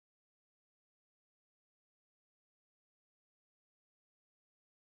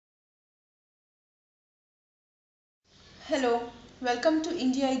Hello, welcome to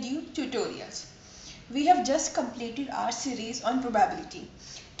IndiaEdu tutorials. We have just completed our series on probability.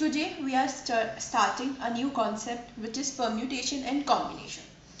 Today we are starting a new concept, which is permutation and combination.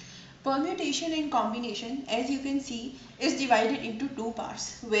 Permutation and combination, as you can see, is divided into two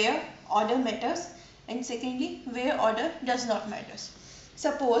parts, where order matters and secondly where order does not matter.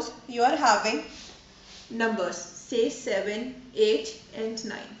 Suppose you are having numbers, say 7, 8 and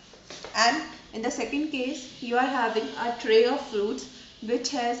 9, and in the second case you are having a tray of fruits which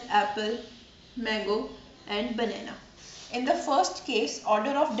has apple, mango and banana. In the first case,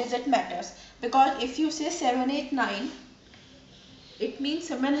 order of digit matters, because if you say 7, 8, 9, it means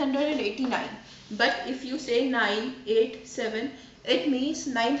 789, but if you say 9, 8, 7, it means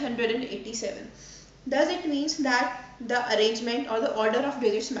 987. Thus it means that the arrangement or the order of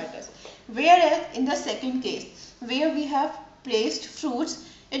digits matters. Whereas in the second case, where we have placed fruits,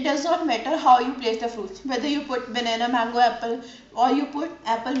 it does not matter how you place the fruits, whether you put banana, mango, apple, or you put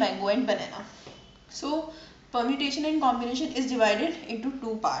apple, mango and banana. So permutation and combination is divided into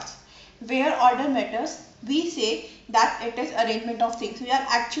two parts. Where order matters, we say that it is arrangement of things. We are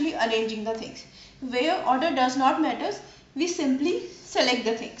actually arranging the things. Where order does not matter, we simply select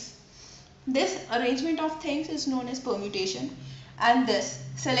the things. This arrangement of things is known as permutation, and this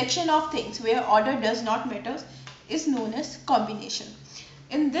selection of things where order does not matter is known as combination.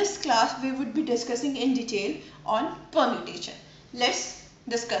 In this class, we would be discussing in detail on permutation. Let's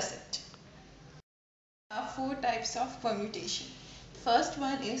discuss it. There are four types of permutation. First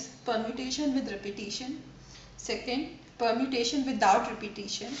one is permutation with repetition. Second, permutation without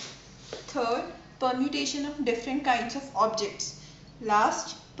repetition. Third, permutation of different kinds of objects.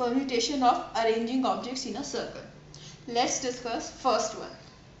 Last, permutation of arranging objects in a circle. Let's discuss first one.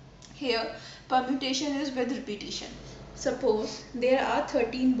 Here, permutation is with repetition. Suppose there are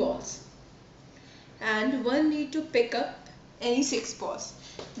 13 balls and one need to pick up any 6 balls.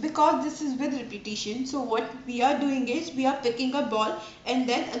 Because this is with repetition, so what we are doing is we are picking a ball and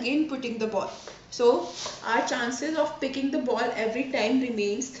then again putting the ball. So our chances of picking the ball every time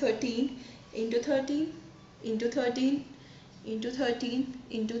remains 13 into 13 into 13 into 13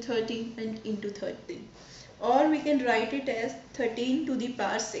 into 13 and into 13. Or we can write it as 13 to the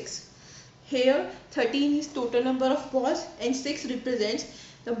power 6. Here 13 is total number of balls and 6 represents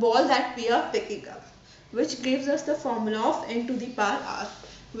the ball that we are picking up, which gives us the formula of n to the power r,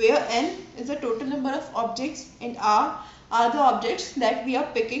 where n is the total number of objects and r are the objects that we are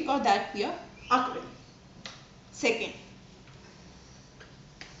picking or that we are occurring. Second,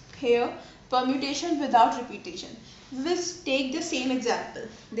 here permutation without repetition. We will take the same example.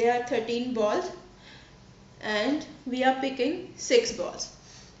 There are 13 balls and we are picking 6 balls.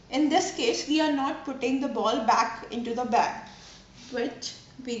 In this case, we are not putting the ball back into the bag, which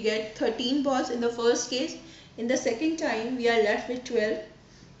we get 13 balls in the first case. In the second time, we are left with 12,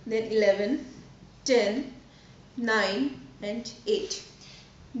 then 11, 10, 9 and 8.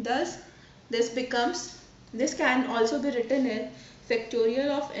 Thus, this can also be written as factorial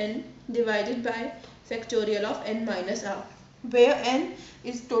of n divided by factorial of n minus r, where n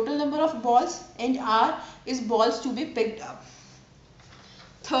is total number of balls and r is balls to be picked up.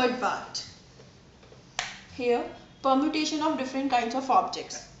 Third part. Here, permutation of different kinds of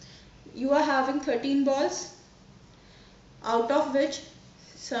objects. You are having 13 balls, out of which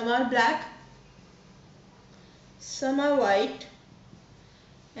some are black, some are white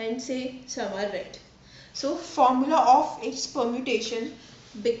and say some are red. So formula of its permutation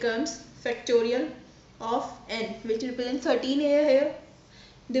becomes factorial of n, which represents 13 here,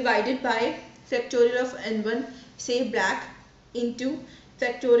 divided by factorial of n1, say black, into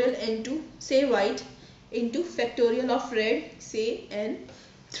factorial n2, say white, into factorial of red, say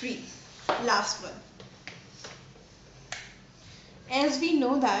n3. Last one. As we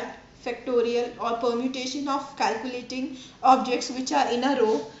know that factorial or permutation of calculating objects which are in a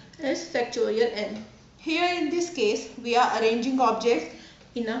row is factorial n. Here in this case, we are arranging objects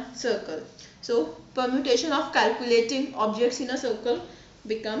in a circle. So permutation of calculating objects in a circle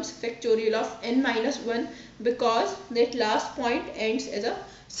becomes factorial of n minus 1, because that last point ends as a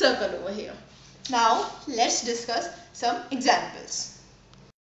circle over here. Now let's discuss some examples.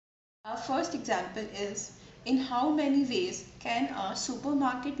 Our first example is, in how many ways can a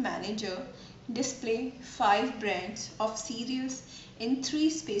supermarket manager display 5 brands of cereals in 3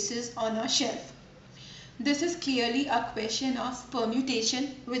 spaces on a shelf? This is clearly a question of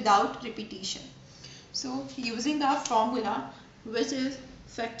permutation without repetition. So using our formula, which is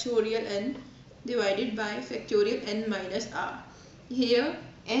factorial n divided by factorial n minus r. Here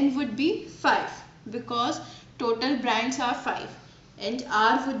n would be 5 because total brands are 5 and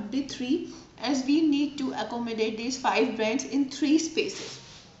r would be 3 as we need to accommodate these 5 brands in 3 spaces.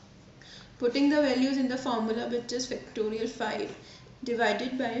 Putting the values in the formula, which is factorial 5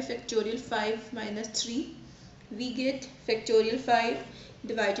 divided by factorial 5 minus 3, we get factorial 5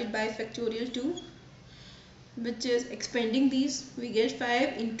 divided by factorial 2, which is expanding these, we get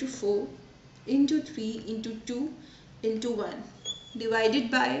 5 into 4 into 3 into 2 into 1 divided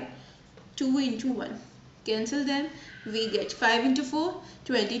by 2 into 1. Cancel them, we get 5 into 4,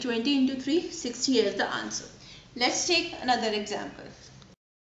 20, 20 into 3, 60 as the answer. Let's take another example.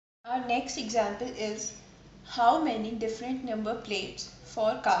 Our next example is how many different number plates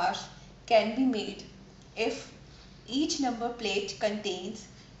for cars can be made if each number plate contains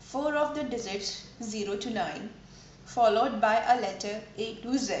 4 of the digits 0 to 9 followed by a letter A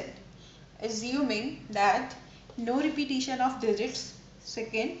to Z, assuming that no repetition of digits.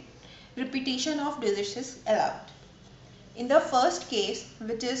 Second, repetition of digits is allowed. In the first case,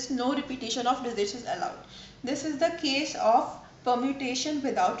 which is no repetition of digits is allowed, this is the case of permutation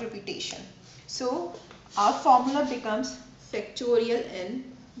without repetition. So our formula becomes factorial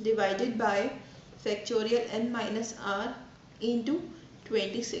n divided by factorial n minus r into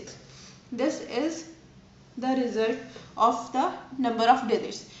 26. This is the result of the number of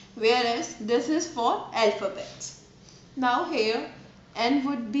digits, whereas this is for alphabets. Now here n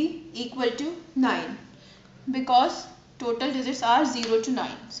would be equal to 9 because total digits are 0 to 9.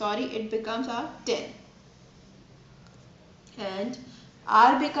 Sorry, it becomes our 10. And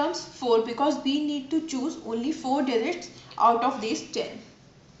r becomes 4 because we need to choose only 4 digits out of these 10.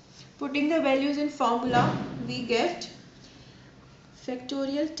 Putting the values in formula, we get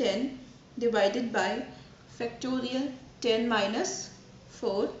factorial 10 divided by factorial 10 minus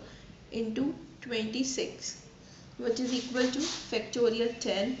 4 into 26, which is equal to factorial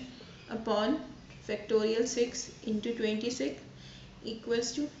 10 upon factorial 6 into 26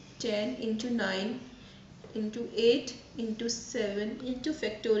 equals to 10 into 9 into 8 into 7 into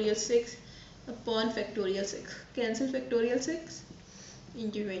factorial 6 upon factorial 6. Cancel factorial 6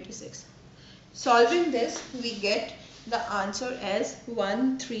 into 26. Solving this, we get the answer as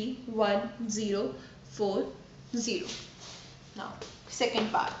 131040. Now,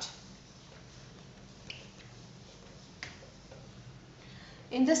 second part.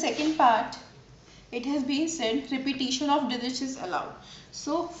 In the second part, it has been said repetition of digits is allowed.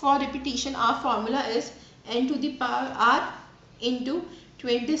 So, for repetition, our formula is n to the power r into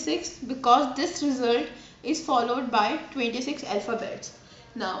 26 because this result is followed by 26 alphabets.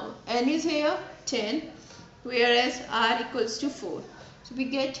 Now, n is here 10, whereas r equals to 4. So, we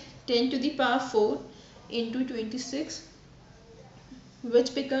get 10 to the power 4 into 26,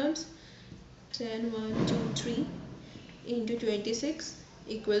 which becomes 10, 1, 2, 3 into 26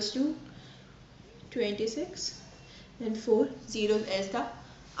 equals to 26 and 4 zeros as the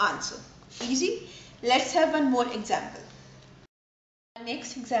answer. Easy. Let's have one more example. Our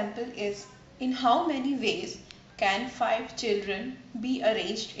next example is in how many ways can 5 children be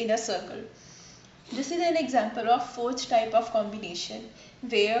arranged in a circle. This is an example of fourth type of combination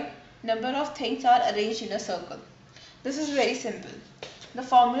where number of things are arranged in a circle. This is very simple. The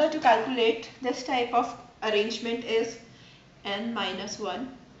formula to calculate this type of arrangement is n minus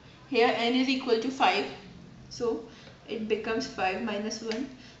 1. Here n is equal to 5. So it becomes 5 minus 1,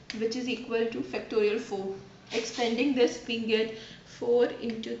 which is equal to factorial 4. Extending this, we get 4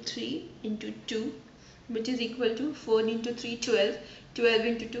 into 3 into 2, which is equal to 4 into 3, 12, 12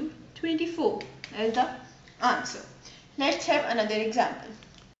 into 2, 24 as the answer. Let's have another example.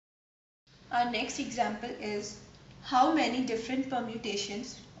 Our next example is how many different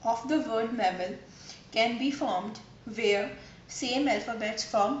permutations of the word mammal can be formed where same alphabets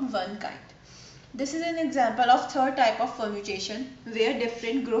form one kind. This is an example of third type of permutation where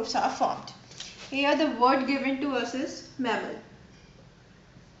different groups are formed. Here the word given to us is mammal.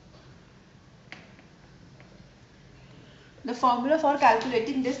 The formula for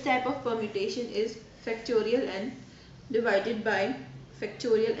calculating this type of permutation is factorial n divided by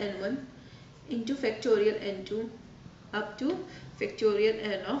factorial n1 into factorial n2 up to factorial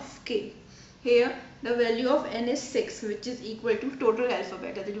n of k. Here the value of n is 6, which is equal to total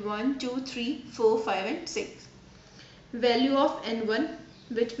alphabet, that is 1, 2, 3, 4, 5 and 6. Value of n1,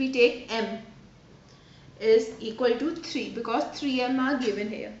 which we take m, is equal to 3 because 3m are given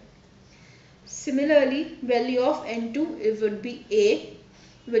here. Similarly, value of n2 it would be a,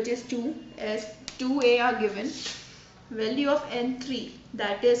 which is 2, as 2a are given. Value of n3,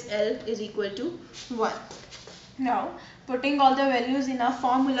 that is l, is equal to 1. Now, putting all the values in our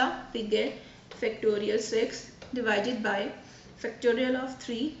formula, we get factorial 6 divided by factorial of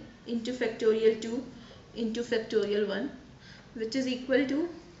 3 into factorial 2 into factorial 1, which is equal to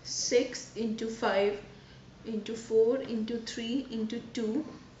 6 into 5 into 4 into 3 into 2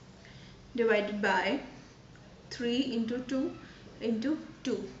 divided by 3 into 2 into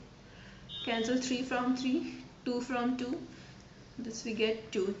 2. Cancel 3 from 3, 2 from 2. This we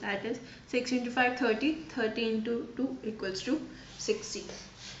get 2. That is 6 into 5, 30. 30 into 2 equals to 60.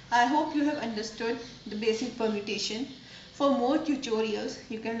 I hope you have understood the basic permutation. For more tutorials,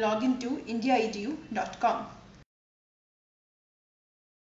 you can log into indiaedu.com.